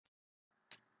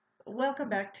Welcome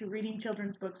back to Reading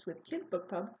Children's Books with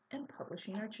KidsBookPub and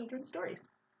publishing our children's stories.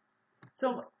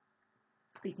 So,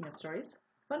 speaking of stories,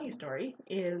 funny story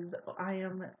is I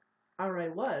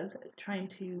was trying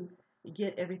to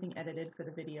get everything edited for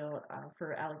the video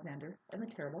for Alexander and the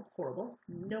Terrible, Horrible,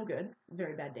 No Good,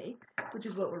 Very Bad Day, which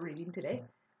is what we're reading today.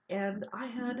 And I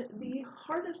had the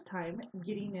hardest time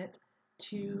getting it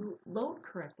to load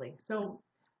correctly. So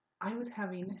I was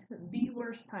having the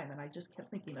worst time, and I just kept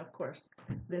thinking, of course,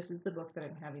 this is the book that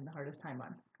I'm having the hardest time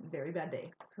on. Very Bad Day.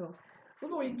 So we're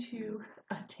going to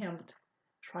attempt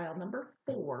trial number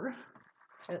 4,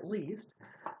 at least,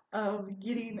 of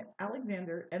getting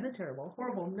Alexander and the Terrible,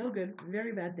 Horrible, No Good,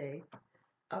 Very Bad Day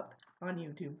up on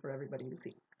YouTube for everybody to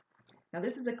see. Now,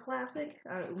 this is a classic.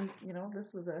 At least,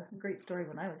 this was a great story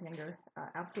when I was younger.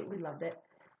 Absolutely loved it.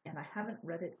 And I haven't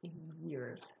read it in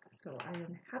years, so I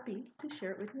am happy to share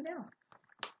it with you now.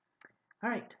 All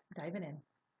right, diving in.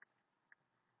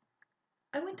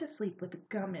 I went to sleep with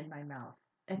gum in my mouth,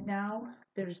 and now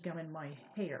there's gum in my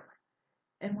hair.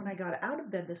 And when I got out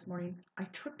of bed this morning, I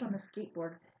tripped on the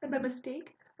skateboard, and by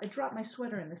mistake, I dropped my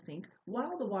sweater in the sink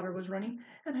while the water was running,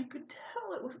 and I could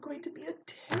tell it was going to be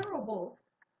a terrible,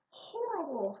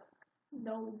 horrible,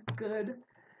 no good,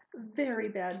 very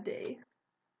bad day.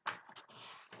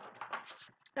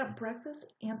 At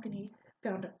breakfast, Anthony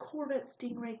found a Corvette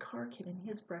Stingray car kit in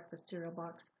his breakfast cereal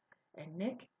box, and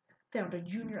Nick found a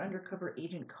junior undercover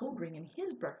agent code ring in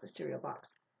his breakfast cereal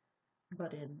box.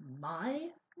 But in my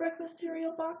breakfast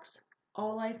cereal box,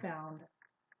 all I found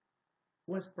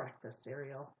was breakfast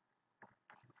cereal.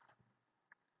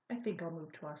 I think I'll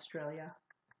move to Australia.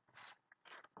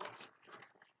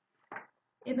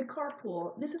 In the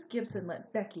carpool, Mrs. Gibson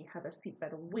let Becky have a seat by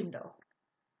the window.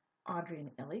 Audrey and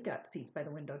Ellie got seats by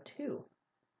the window too.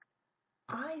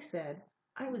 I said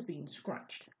I was being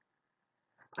scrunched.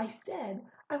 I said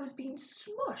I was being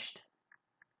smushed.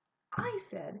 I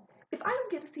said if I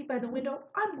don't get a seat by the window,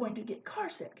 I'm going to get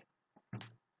carsick.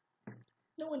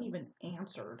 No one even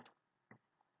answered.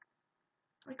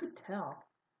 I could tell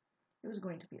it was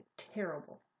going to be a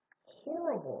terrible,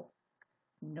 horrible,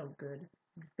 no good,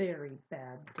 very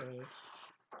bad day.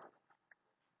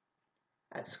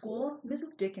 At school,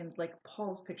 Mrs. Dickens liked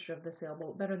Paul's picture of the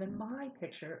sailboat better than my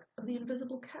picture of the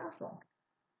invisible castle.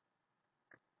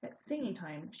 At singing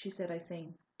time, she said I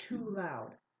sang too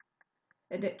loud.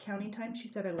 And at counting time, she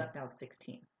said I left out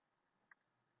 16.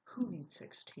 Who needs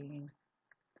 16?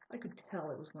 I could tell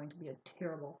it was going to be a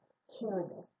terrible,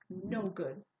 horrible, no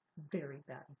good, very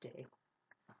bad day.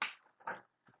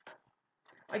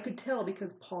 I could tell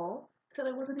because Paul said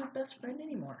I wasn't his best friend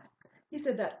anymore. He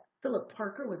said that Philip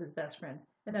Parker was his best friend,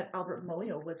 and that Albert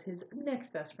Moyo was his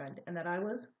next best friend, and that I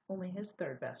was only his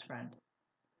third best friend.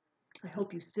 I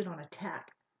hope you sit on a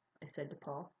tack, I said to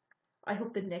Paul. I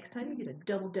hope the next time you get a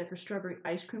double-decker strawberry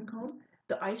ice cream cone,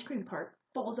 the ice cream part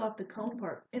falls off the cone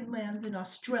part and lands in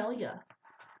Australia.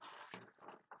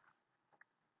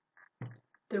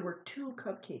 There were 2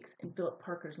 cupcakes in Philip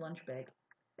Parker's lunch bag,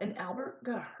 and Albert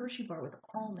got a Hershey bar with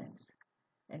almonds,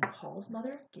 and Paul's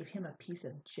mother gave him a piece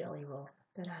of jelly roll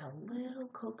that had a little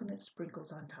coconut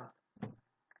sprinkles on top.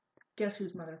 Guess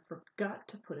whose mother forgot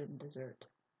to put it in dessert?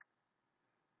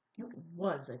 It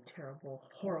was a terrible,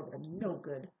 horrible, no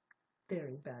good,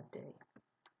 very bad day.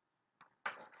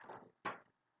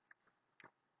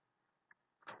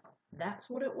 That's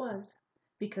what it was,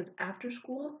 because after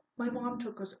school, my mom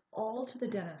took us all to the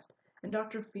dentist, and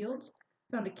Dr. Fields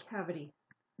found a cavity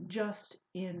just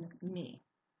in me.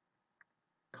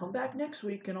 Come back next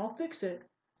week and I'll fix it,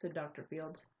 said Dr.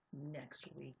 Fields. Next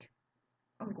week.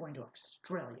 I'm going to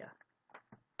Australia.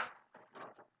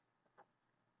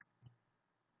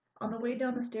 On the way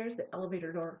down the stairs, the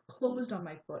elevator door closed on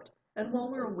my foot, and while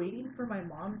we were waiting for my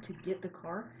mom to get the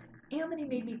car, Anthony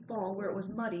made me fall where it was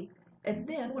muddy, and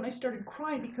then when I started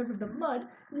crying because of the mud,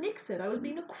 Nick said I was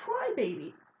being a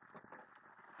crybaby.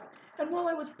 And while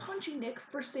I was punching Nick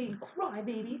for saying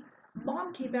crybaby,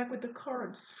 Mom came back with the car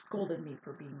and scolded me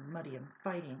for being muddy and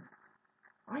fighting.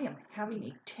 I am having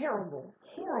a terrible,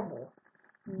 horrible,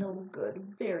 no good,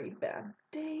 very bad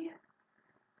day.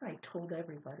 I told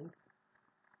everybody.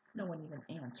 No one even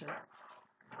answered.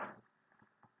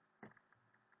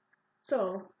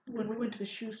 So, when we went to the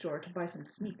shoe store to buy some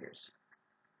sneakers,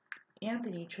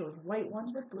 Anthony chose white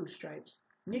ones with blue stripes,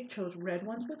 Nick chose red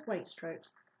ones with white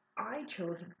stripes, I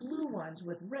chose blue ones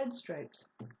with red stripes.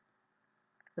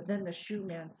 But then the shoe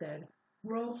man said,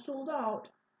 "We're all sold out."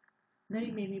 And then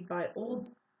he made me buy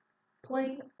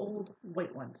plain old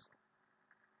white ones.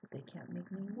 But they can't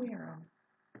make me wear them.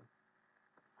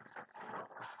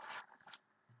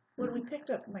 When we picked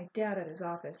up my dad at his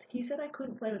office, he said I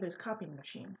couldn't play with his copying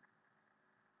machine.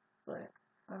 but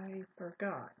I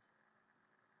forgot.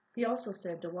 He also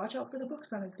said to watch out for the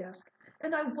books on his desk,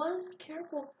 and I was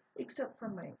careful, except for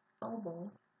my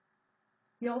elbow.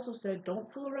 He also said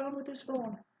don't fool around with his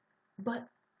phone, but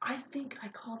I think I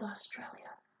called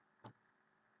Australia.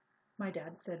 My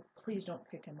dad said please don't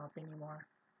pick him up anymore.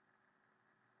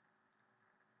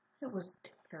 It was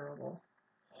terrible,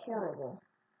 horrible,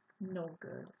 no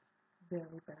good,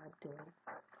 very bad day.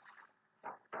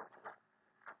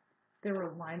 There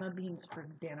were lima beans for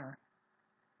dinner.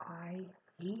 I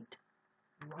hate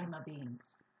lima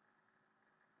beans.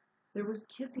 There was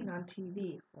kissing on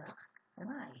TV,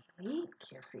 and I hate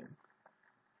kissing.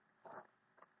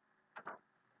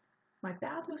 My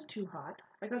bath was too hot.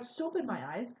 I got soap in my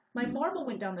eyes. My marble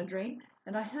went down the drain,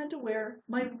 and I had to wear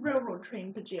my railroad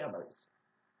train pajamas.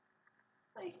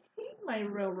 I hate my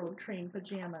railroad train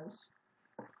pajamas.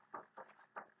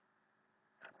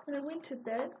 When I went to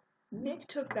bed, Nick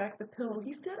took back the pillow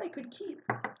he said I could keep,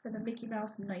 and the Mickey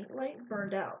Mouse nightlight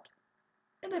burned out.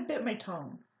 And I bit my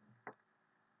tongue. The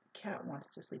cat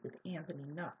wants to sleep with Anthony,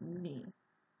 not me.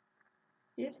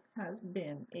 It has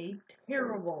been a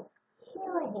terrible,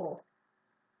 horrible,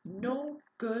 no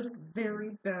good,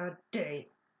 very bad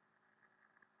day.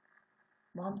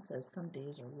 Mom says some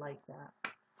days are like that.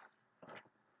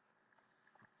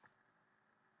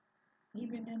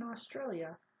 Even in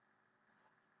Australia.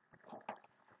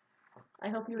 I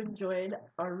hope you enjoyed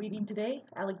our reading today,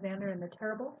 Alexander and the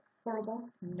Terrible, Horrible,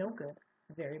 No Good,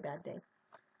 Very Bad Day.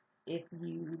 If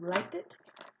you liked it,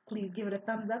 please give it a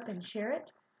thumbs up and share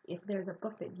it. If there's a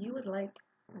book that you would like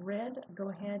read, go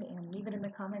ahead and leave it in the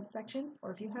comments section.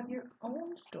 Or if you have your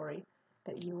own story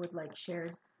that you would like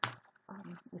shared,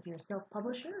 if you're a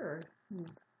self-publisher or you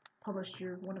published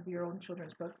one of your own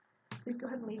children's books, please go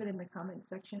ahead and leave it in the comments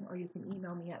section, or you can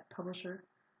email me at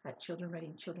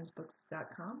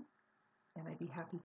publisher@childrenwritingchildrensbooks.com, and I'd be happy